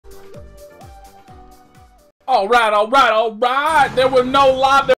Alright, alright, alright. There were no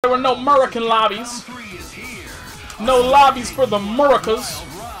American lobbies. No lobbies for the Americas.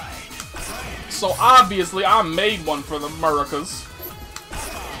 So obviously I made one for the Americas.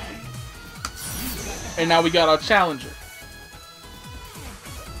 And now we got our challenger.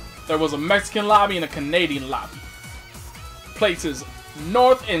 There was a Mexican lobby and a Canadian lobby. Places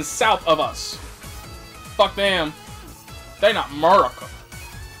north and south of us. Fuck them. They not America.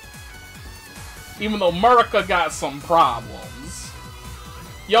 Even though America got some problems.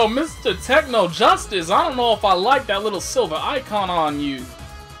 Yo, Mr. Techno Justice, I don't know if I like that little silver icon on you.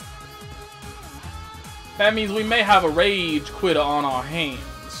 That means we may have a rage quitter on our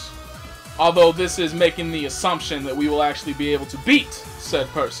hands. Although this is making the assumption that we will actually be able to beat said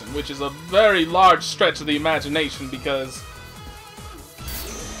person, which is a very large stretch of the imagination because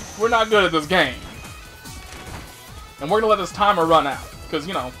we're not good at this game. And we're gonna let this timer run out. Because,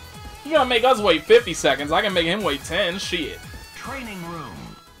 you know, you're gonna make us wait 50 seconds. I can make him wait 10. Shit. Training room.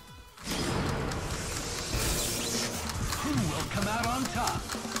 Who will come out on top?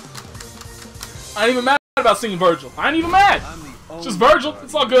 I ain't even mad about seeing Virgil. I ain't even mad. It's just Virgil.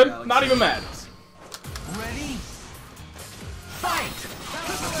 It's all good. Not even mad. Ready? Fight!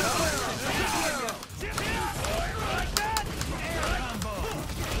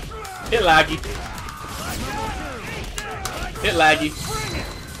 Hit laggy. Hit laggy.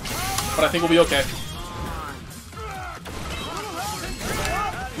 But I think we'll be okay.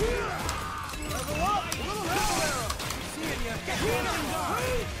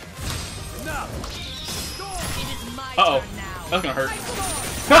 Uh-oh. That's gonna hurt.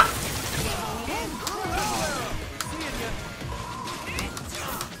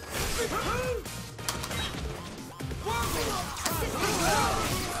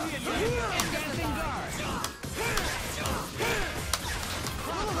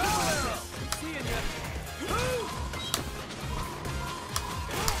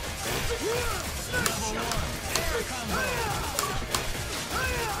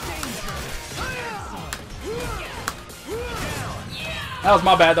 That was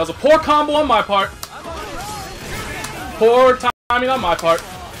my bad. That was a poor combo on my part. Poor timing on my part.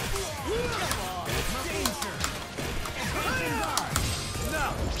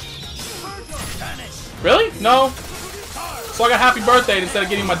 Really? No. So I got happy birthday instead of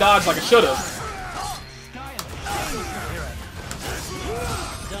getting my dodge like I should have.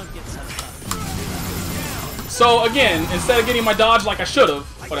 So again, instead of getting my dodge like I should have,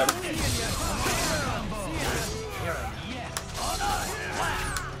 whatever.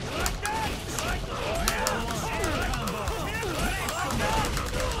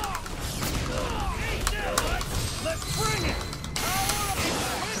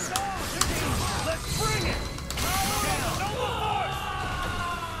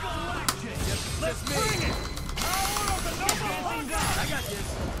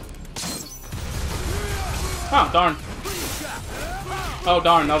 Oh, darn. Oh,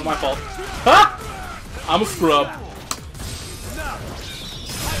 darn, that was my fault. Ha! I'm a scrub.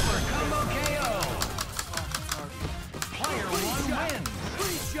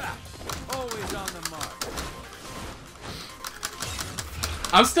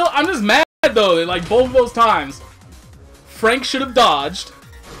 I'm just mad though, that, like, both of those times, Frank should have dodged.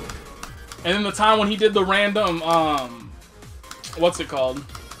 And then the time when he did the random, what's it called?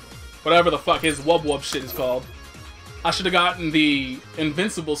 Whatever the fuck his wub wub shit is called. I should have gotten the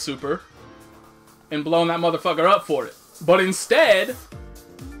invincible super and blown that motherfucker up for it. But instead,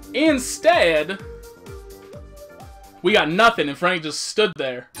 we got nothing and Frank just stood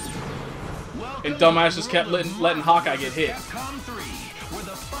there. And dumbass just kept letting Hawkeye get hit.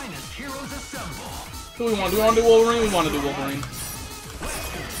 Who we want? Do we want to do Wolverine? We want to do Wolverine.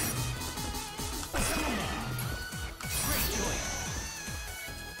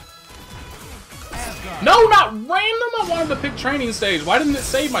 No, not random! I wanted to pick training stage. Why didn't it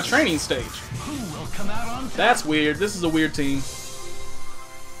save my training stage? That's weird. This is a weird team.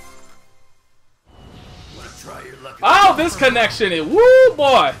 Oh, this connection is... Woo,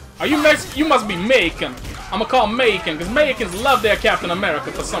 boy! Are you Mexican? You must be Mexican. I'm gonna call Mexican, because Mexicans love their Captain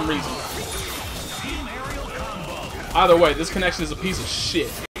America for some reason. Either way, this connection is a piece of shit.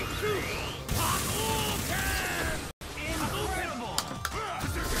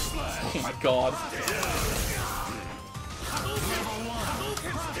 Oh my god.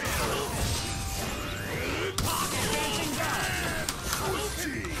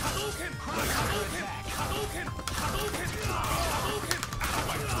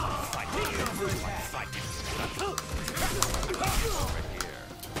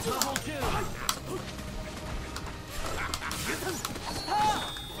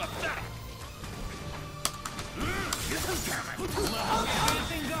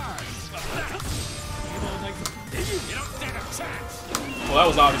 Well, that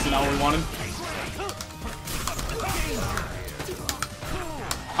was obviously not what we wanted.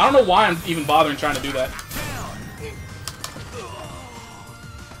 I don't know why I'm even bothering trying to do that.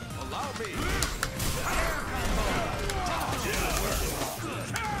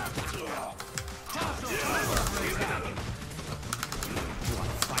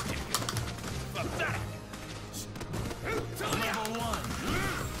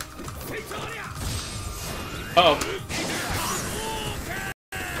 Uh-oh.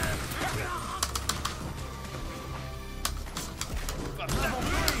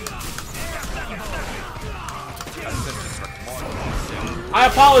 I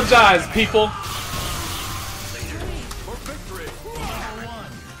apologize, people.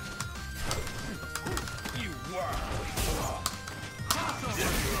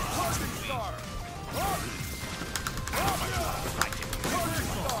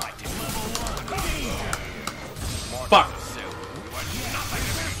 Fuck.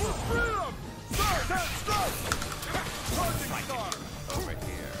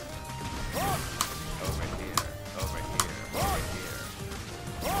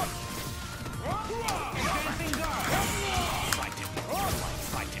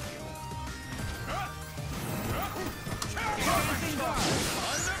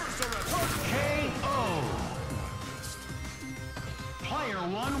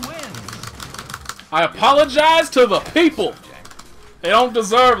 I apologize to the people. They don't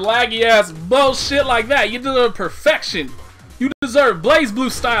deserve laggy ass bullshit like that. You deserve perfection. You deserve Blaze Blue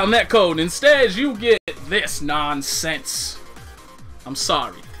style netcode. Instead, you get this nonsense. I'm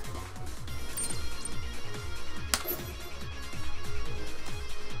sorry.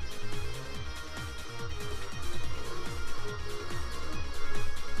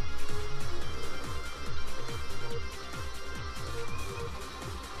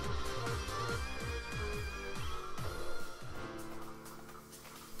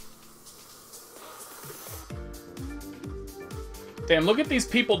 Damn, look at these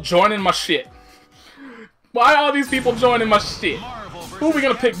people joining my shit. Why are these people joining my shit? Who are we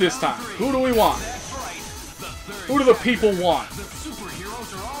gonna pick this time? Who do we want? Who do the people want?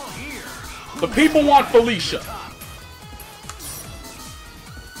 The people want Felicia.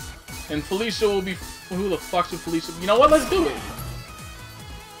 And Felicia will be... Who the fuck should Felicia be? You know what? Let's do it.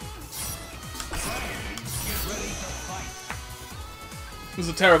 This is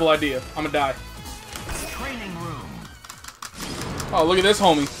a terrible idea. I'm gonna die. Oh, look at this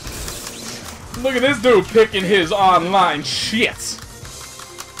homie. Look at this dude picking his online shit.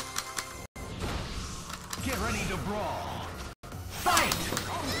 Get ready to brawl. Fight!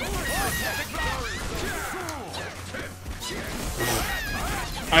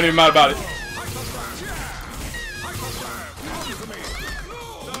 I ain't even mad about it.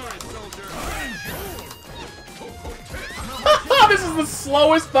 This is the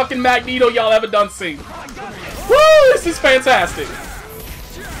slowest fucking Magneto y'all ever done seen. Woo! This is fantastic.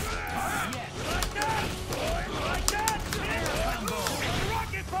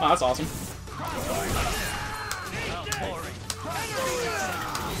 Oh, that's awesome.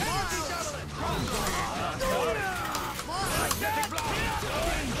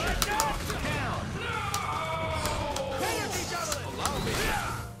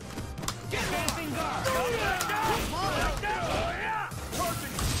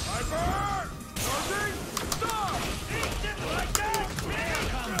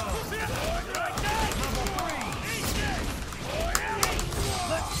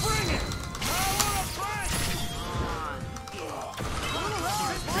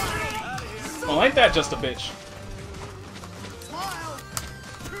 Well, ain't that just a bitch?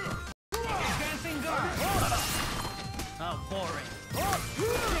 How boring.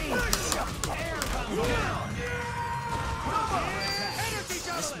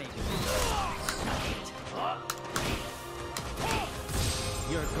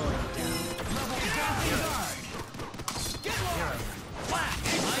 You're going down.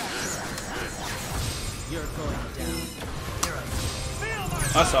 You're going down.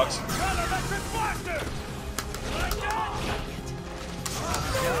 That sucks.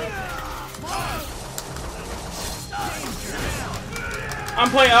 I'm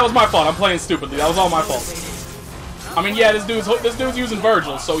playing. That was my fault. I'm playing stupidly. That was all my fault. I mean, yeah, this dude's using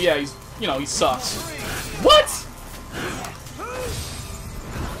Virgil, so yeah, he's, you know, he sucks. What?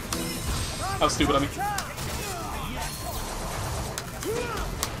 That was stupid of me.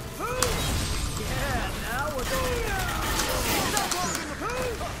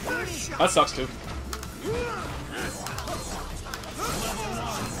 That sucks too.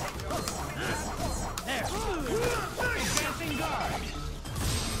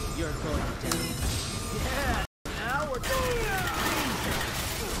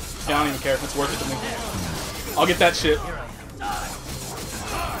 It's worth it to me. I'll get that shit.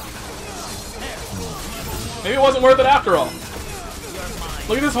 Maybe it wasn't worth it after all.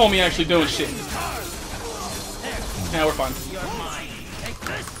 Look at this homie actually doing shit. Yeah, we're fine.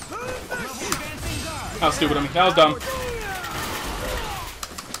 That was stupid of me. That was dumb.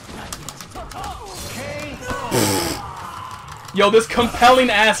 Yo, this compelling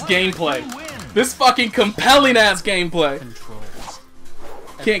ass gameplay. This fucking compelling ass gameplay.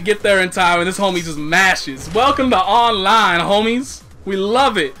 Can't get there in time and this homie just mashes. Welcome to online, homies. We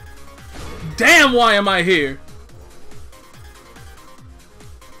love it. Damn, why am I here?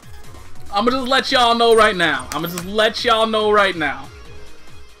 I'm gonna just let y'all know right now.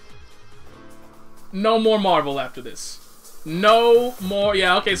 No more Marvel after this. No more.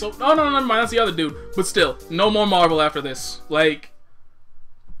 Yeah, okay, so. Oh, no, never mind. That's the other dude. But still, no more Marvel after this. Like,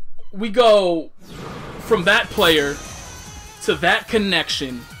 we go from that player to that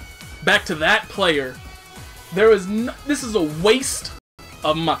connection, back to that player. There is no. This is a waste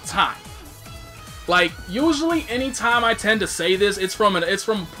of my time. Like, usually anytime I tend to say this, it's from a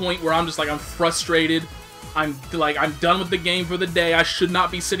point where I'm just like, I'm frustrated. I'm done with the game for the day. I should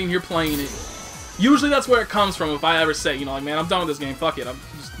not be sitting here playing it. Usually that's where it comes from if I ever say, you know, like, man, I'm done with this game. Fuck it. I'm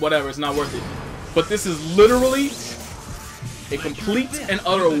just, whatever. It's not worth it. But this is literally a complete and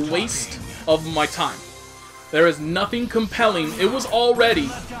utter waste of my time. There is nothing compelling. It was already.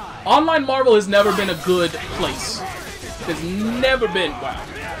 Online Marvel has never been a good place. It has never been. Wow.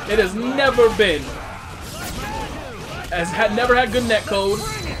 It has never been. Never had good netcode.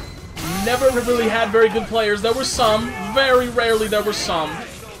 Never really had very good players. There were some. Very rarely there were some.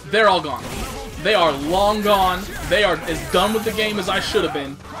 They're all gone. They are long gone. They are as done with the game as I should have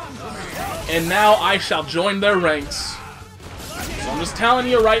been. And now I shall join their ranks. So I'm just telling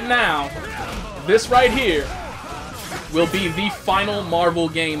you right now, this right here will be the final Marvel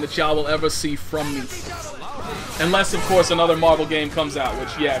game that y'all will ever see from me. Unless, of course, another Marvel game comes out,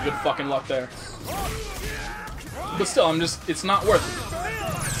 which, yeah, good fucking luck there. But still, it's not worth it.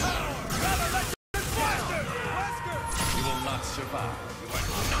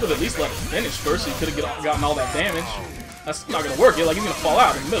 Could have at least let him finish first, so he could have gotten all that damage. That's not gonna work. Like, he's gonna fall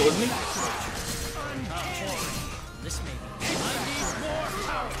out in the middle, isn't he?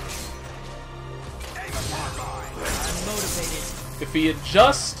 If he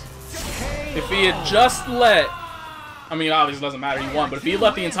had just let, I mean, obviously it doesn't matter, he won, but if he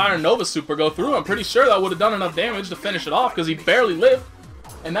let the entire Nova Super go through, I'm pretty sure that would have done enough damage to finish it off, because he barely lived.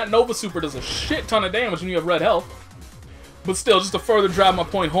 And that Nova Super does a shit ton of damage when you have red health. But still, just to further drive my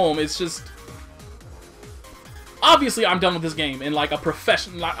point home, it's just... Obviously, I'm done with this game in, like, a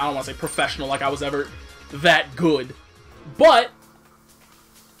professional... I don't want to say professional, like I was ever that good. But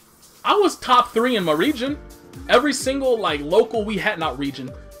I was top 3 in my region. Every single, like, local we had... Not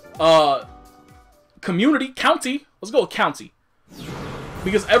region. Community. County. Let's go with county.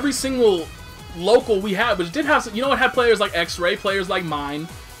 Because every single local we had, which did have... You know, it had players like X-Ray, players like mine,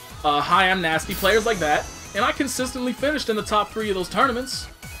 Hi, I'm Nasty, players like that. And I consistently finished in the top 3 of those tournaments.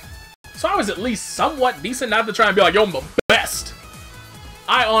 So I was at least somewhat decent, not to try and be like, yo, I'm the best.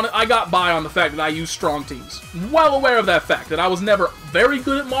 I got by on the fact that I used strong teams. Well aware of that fact, that I was never very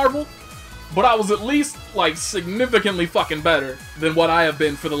good at Marvel, but I was at least, like, significantly fucking better than what I have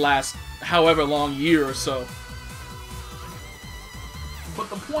been for the last however long year or so. But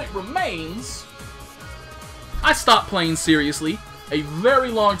the point remains, I stopped playing seriously a very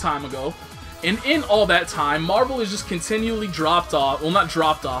long time ago. And in all that time, Marvel has just continually dropped off. Well, not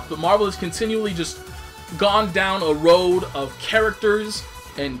dropped off, but Marvel has continually just gone down a road of characters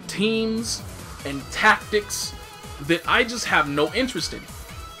and teams and tactics that I just have no interest in.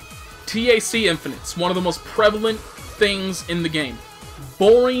 TAC Infinite's one of the most prevalent things in the game.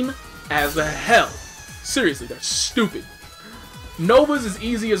 Boring as hell. Seriously, they're stupid. Nova's as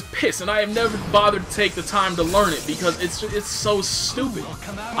easy as piss, and I have never bothered to take the time to learn it because it's so stupid.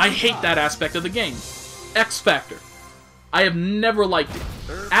 I hate that aspect of the game. X Factor. I have never liked it.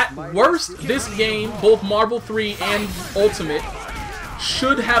 At worst, this game, both Marvel 3 and Ultimate,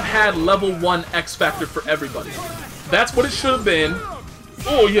 should have had level 1 X Factor for everybody. That's what it should have been.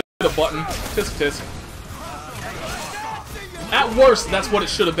 Oh, you hit the button. Tisk tisk. At worst, that's what it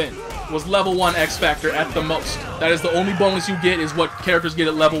should have been. Was level 1 X Factor at the most. That is the only bonus you get, is what characters get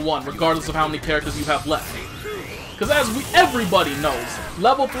at level 1, regardless of how many characters you have left. Because as everybody knows,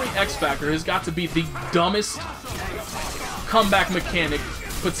 level 3 X Factor has got to be the dumbest comeback mechanic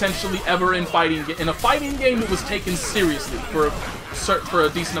potentially ever in fighting. In a fighting game that was taken seriously for a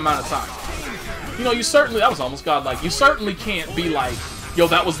decent amount of time. You know, you certainly, that was almost godlike, you certainly can't be like, Yo,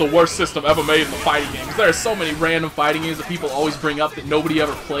 that was the worst system ever made in the fighting games. There are so many random fighting games that people always bring up that nobody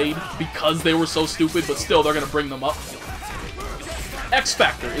ever played because they were so stupid, but still they're gonna bring them up. X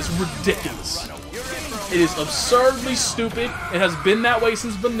Factor is ridiculous. It is absurdly stupid. It has been that way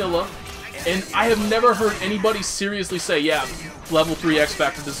since vanilla, and I have never heard anybody seriously say, yeah, level 3 X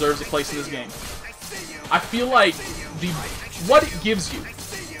Factor deserves a place in this game. I feel like what it gives you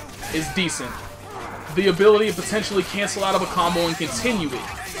is decent. The ability to potentially cancel out of a combo and continue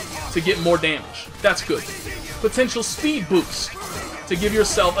it to get more damage. That's good. Potential speed boost to give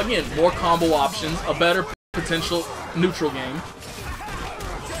yourself, again, more combo options, a better potential neutral game.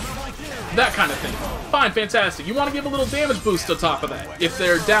 That kind of thing. Fine, fantastic. You want to give a little damage boost on top of that, if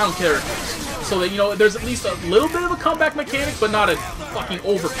they're down characters. So that, you know, there's at least a little bit of a comeback mechanic, but not a fucking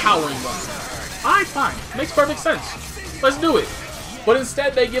overpowering one. Alright, fine. Makes perfect sense. Let's do it. But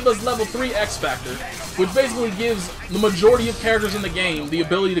instead, they give us level 3 X Factor, which basically gives the majority of characters in the game the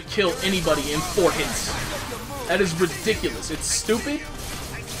ability to kill anybody in 4 hits. That is ridiculous. It's stupid,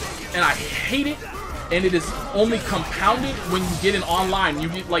 and I hate it, and it is only compounded when you get in online. You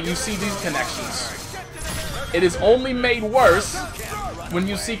get, like, you see these connections. It is only made worse when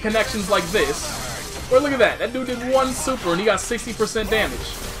you see connections like this. Or look at that. That dude did 1 super, and he got 60%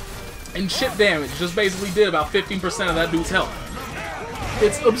 damage. And chip damage just basically did about 15% of that dude's health.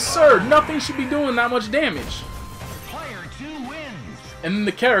 It's absurd. Nothing should be doing that much damage. And then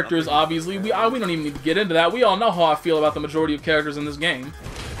the characters, obviously, we don't even need to get into that. We all know how I feel about the majority of characters in this game.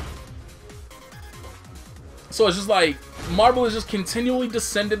 So it's just like, Marvel has just continually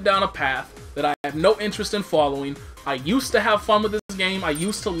descended down a path that I have no interest in following. I used to have fun with this game. I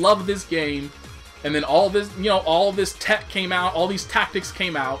used to love this game. And then all this, you know, all this tech came out, all these tactics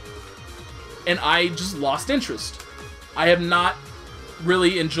came out, and I just lost interest. I have not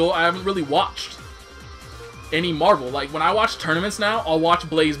really I haven't really watched any Marvel. Like, when I watch tournaments now, I'll watch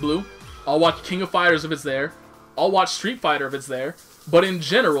BlazBlue, I'll watch King of Fighters if it's there, I'll watch Street Fighter if it's there, but in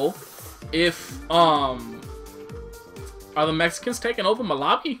general, if, are the Mexicans taking over my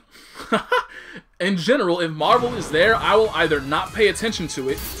lobby? In general, if Marvel is there, I will either not pay attention to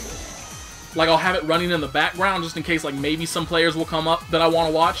it, like I'll have it running in the background just in case, like, maybe some players will come up that I want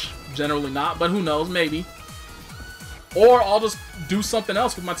to watch. Generally not, but who knows, maybe. Or I'll just do something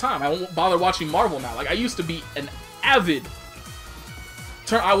else with my time. I won't bother watching Marvel now. Like, I used to be an avid...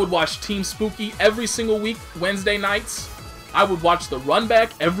 I would watch Team Spooky every single week, Wednesday nights. I would watch the Run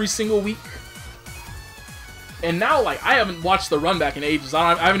Back every single week. And now, like, I haven't watched the Run Back in ages.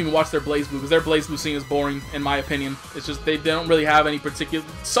 I haven't even watched their BlazBlue, because their BlazBlue scene is boring, in my opinion. It's just, they don't really have any particular...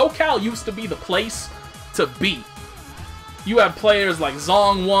 SoCal used to be the place to be. You have players like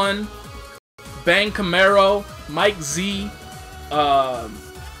Zong1, Bang Camaro, Mike Z,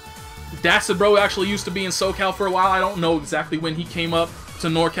 Dasibro actually used to be in SoCal for a while. I don't know exactly when he came up to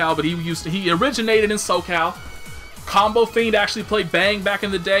NorCal, but he originated in SoCal. Combo Fiend actually played Bang back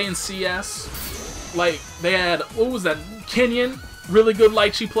in the day in CS. Like, they had, what was that, Kenyon, really good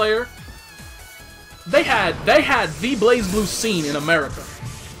Lychee player. They had the BlazBlue scene in America.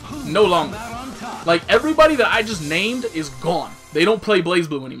 No longer. Like, everybody that I just named is gone. They don't play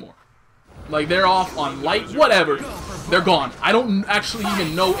BlazBlue anymore. Like, they're off on light, whatever. They're gone. I don't actually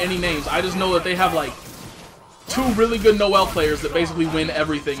even know any names. I just know that they have, like, 2 really good Noelle players that basically win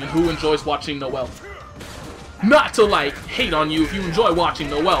everything, and who enjoys watching Noelle. Not to, like, hate on you if you enjoy watching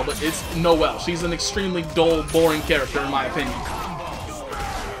Noelle, but it's Noelle. She's an extremely dull, boring character, in my opinion.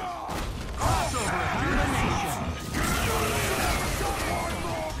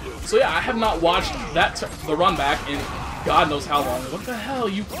 So yeah, I have not watched the Run Back in God knows how long. What the hell?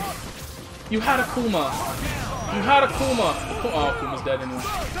 You had Akuma. You had Akuma. Oh, Akuma's dead anyway.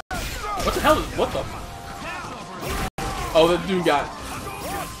 What the hell is... What the... Oh, the dude got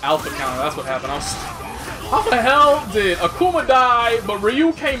alpha counter. That's what happened. How the hell did Akuma die, but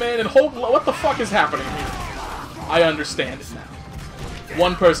Ryu came in and what the fuck is happening here? I understand it now.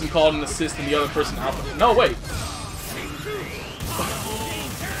 One person called an assist and the other person alpha. No, wait.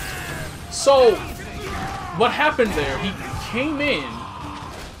 So, what happened there, he came in,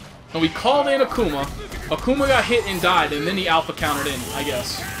 and we called in Akuma. Akuma got hit and died, and then he alpha countered in, I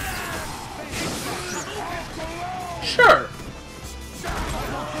guess. Sure.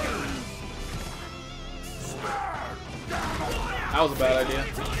 That was a bad idea.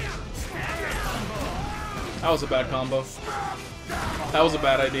 That was a bad combo. That was a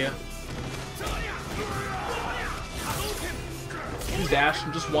bad idea. Please dash,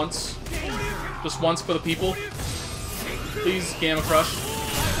 just once. Just once for the people. Please, Gamma Crush.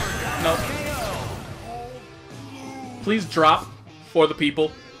 No. Please drop for the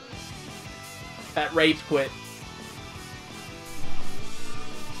people. That rage quit.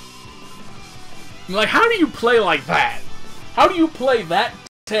 Like, how do you play like that? How do you play that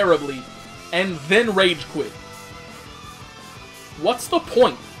terribly and then rage quit? What's the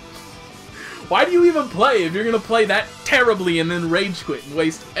point? Why do you even play if you're gonna play that terribly and then rage quit and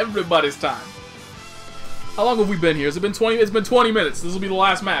waste everybody's time? How long have we been here? Has it been 20? It's been 20 minutes. This will be the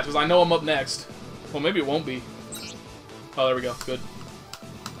last match because I know I'm up next. Well, maybe it won't be. Oh, there we go. Good.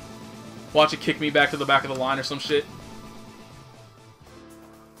 Watch it kick me back to the back of the line or some shit.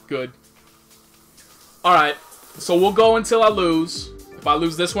 Good. Alright. So we'll go until I lose. If I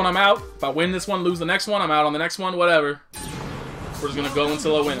lose this one, I'm out. If I win this one, lose the next one, I'm out on the next one. Whatever. We're just gonna go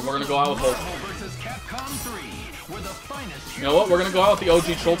until I win. We're gonna go out with hope. You know what? We're gonna go out with the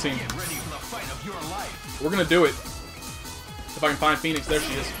OG Troll team. We're gonna do it. If I can find Phoenix, there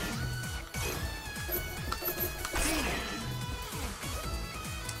she is.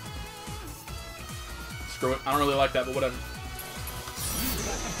 Screw it. I don't really like that, but whatever.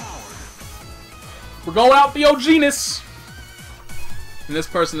 We're going out the OG-ness! And this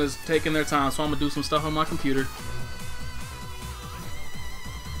person is taking their time, so I'm gonna do some stuff on my computer.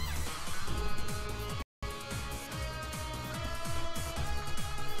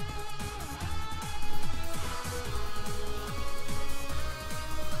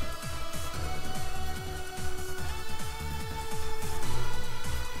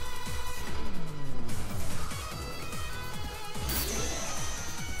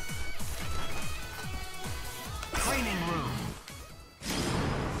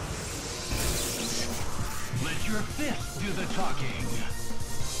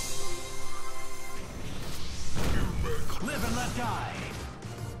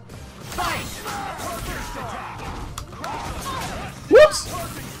 Whoops!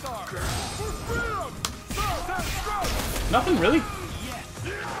 Nothing really.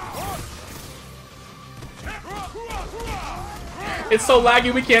 It's so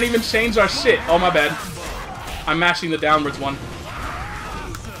laggy we can't even change our shit. Oh, my bad. I'm mashing the downwards one.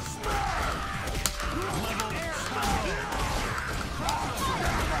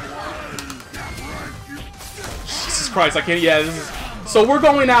 Jesus Christ, I can't. Yeah, this is. So we're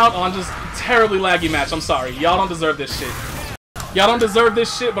going out on just terribly laggy match. I'm sorry. Y'all don't deserve this shit. Y'all don't deserve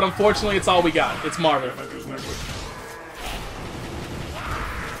this shit, but unfortunately, it's all we got. It's Mahvel.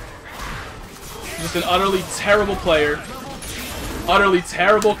 Just an utterly terrible player. Utterly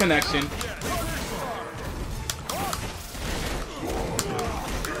terrible connection.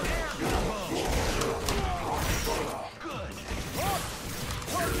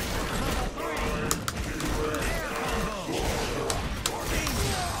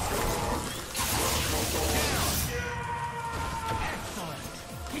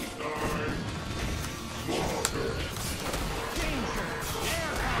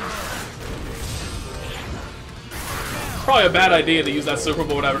 Probably a bad idea to use that super,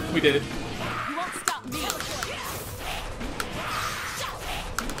 but whatever. We did it. You won't stop me.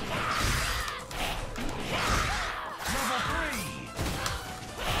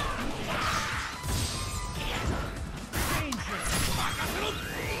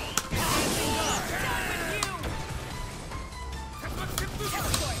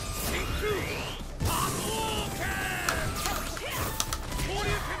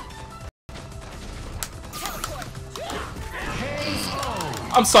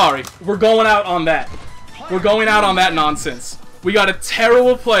 I'm sorry. We're going out on that. We're going out on that nonsense. We got a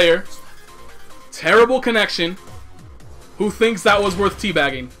terrible player, terrible connection, who thinks that was worth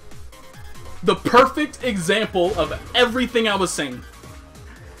teabagging. The perfect example of everything I was saying.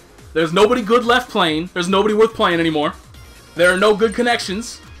 There's nobody good left playing. There's nobody worth playing anymore. There are no good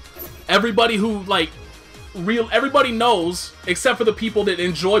connections. Everybody who, like, everybody knows, except for the people that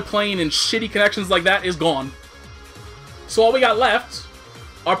enjoy playing in shitty connections like that, is gone. So all we got left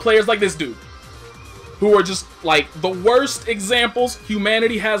are players like this dude, who are just, like, the worst examples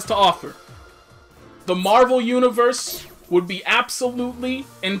humanity has to offer. The Marvel Universe would be absolutely,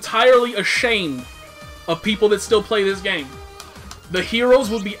 entirely ashamed of people that still play this game. The heroes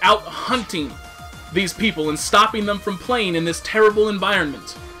would be out hunting these people and stopping them from playing in this terrible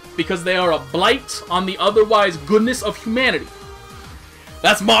environment, because they are a blight on the otherwise goodness of humanity.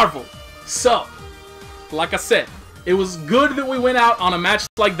 That's Marvel. So, like I said, it was good that we went out on a match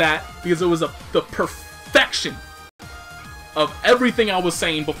like that, because it was the perfection of everything I was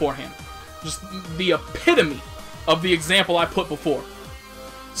saying beforehand. Just the epitome of the example I put before.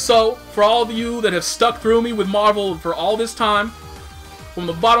 So, for all of you that have stuck through me with Marvel for all this time, from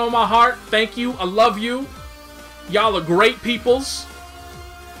the bottom of my heart, thank you. I love you. Y'all are great peoples.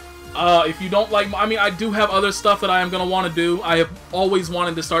 If you don't like, I mean, I do have other stuff that I am going to want to do. I have always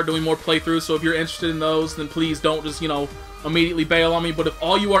wanted to start doing more playthroughs, so if you're interested in those, then please don't just, you know, immediately bail on me. But if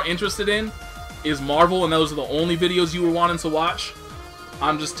all you are interested in is Marvel and those are the only videos you were wanting to watch,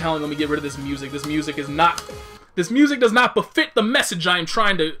 I'm just telling them to get rid of this music. This music does not befit the message I am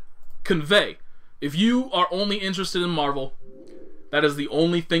trying to convey. If you are only interested in Marvel, that is the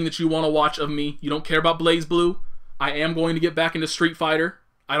only thing that you want to watch of me. You don't care about BlazBlue. I am going to get back into Street Fighter.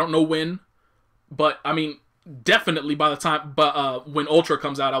 I don't know when, but I mean, definitely by the time, when Ultra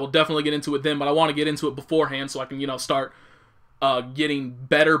comes out, I will definitely get into it then, but I want to get into it beforehand so I can, you know, start getting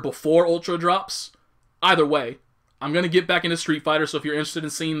better before Ultra drops. Either way, I'm going to get back into Street Fighter, so if you're interested in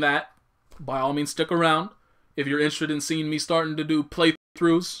seeing that, by all means stick around. If you're interested in seeing me starting to do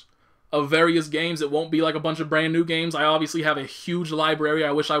playthroughs of various games, it won't be like a bunch of brand new games. I obviously have a huge library.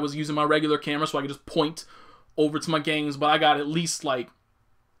 I wish I was using my regular camera so I could just point over to my games, but I got at least like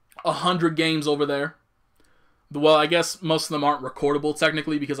 100 games over there. Well, I guess most of them aren't recordable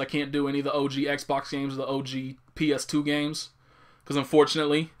technically because I can't do any of the OG Xbox games or the OG PS2 games. Because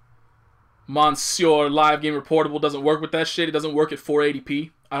unfortunately, Monsieur Live Game Reportable doesn't work with that shit. It doesn't work at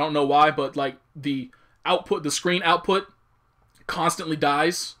 480p. I don't know why, but like the output, the screen output constantly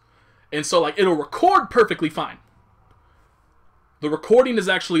dies. And so like it'll record perfectly fine. The recording is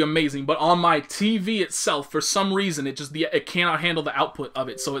actually amazing, but on my TV itself, for some reason, it cannot handle the output of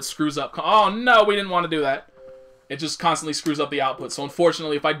it, so it screws up. Oh no, we didn't want to do that. It just constantly screws up the output. So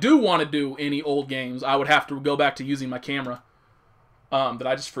unfortunately, if I do want to do any old games, I would have to go back to using my camera. Did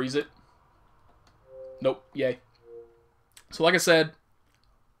I just freeze it? Nope. Yay. So like I said,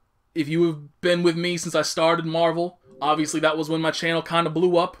 if you have been with me since I started Marvel, obviously that was when my channel kind of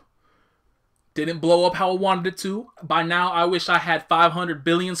blew up. Didn't blow up how I wanted it to. By now, I wish I had 500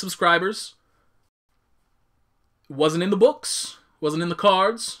 billion subscribers. Wasn't in the books. Wasn't in the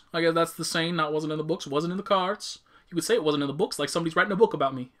cards. I guess that's the saying. Not wasn't in the books. Wasn't in the cards. You could say it wasn't in the books, like somebody's writing a book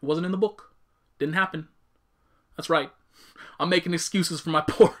about me. It wasn't in the book. Didn't happen. That's right. I'm making excuses for my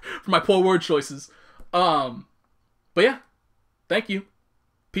poor word choices. But yeah. Thank you.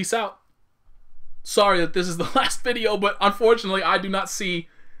 Peace out. Sorry that this is the last video, but unfortunately, I do not see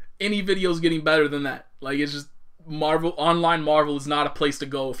any videos getting better than that. Like, it's just Marvel, online Marvel is not a place to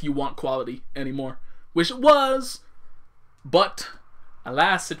go if you want quality anymore. Wish it was, but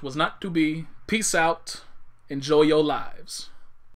alas, it was not to be. Peace out. Enjoy your lives.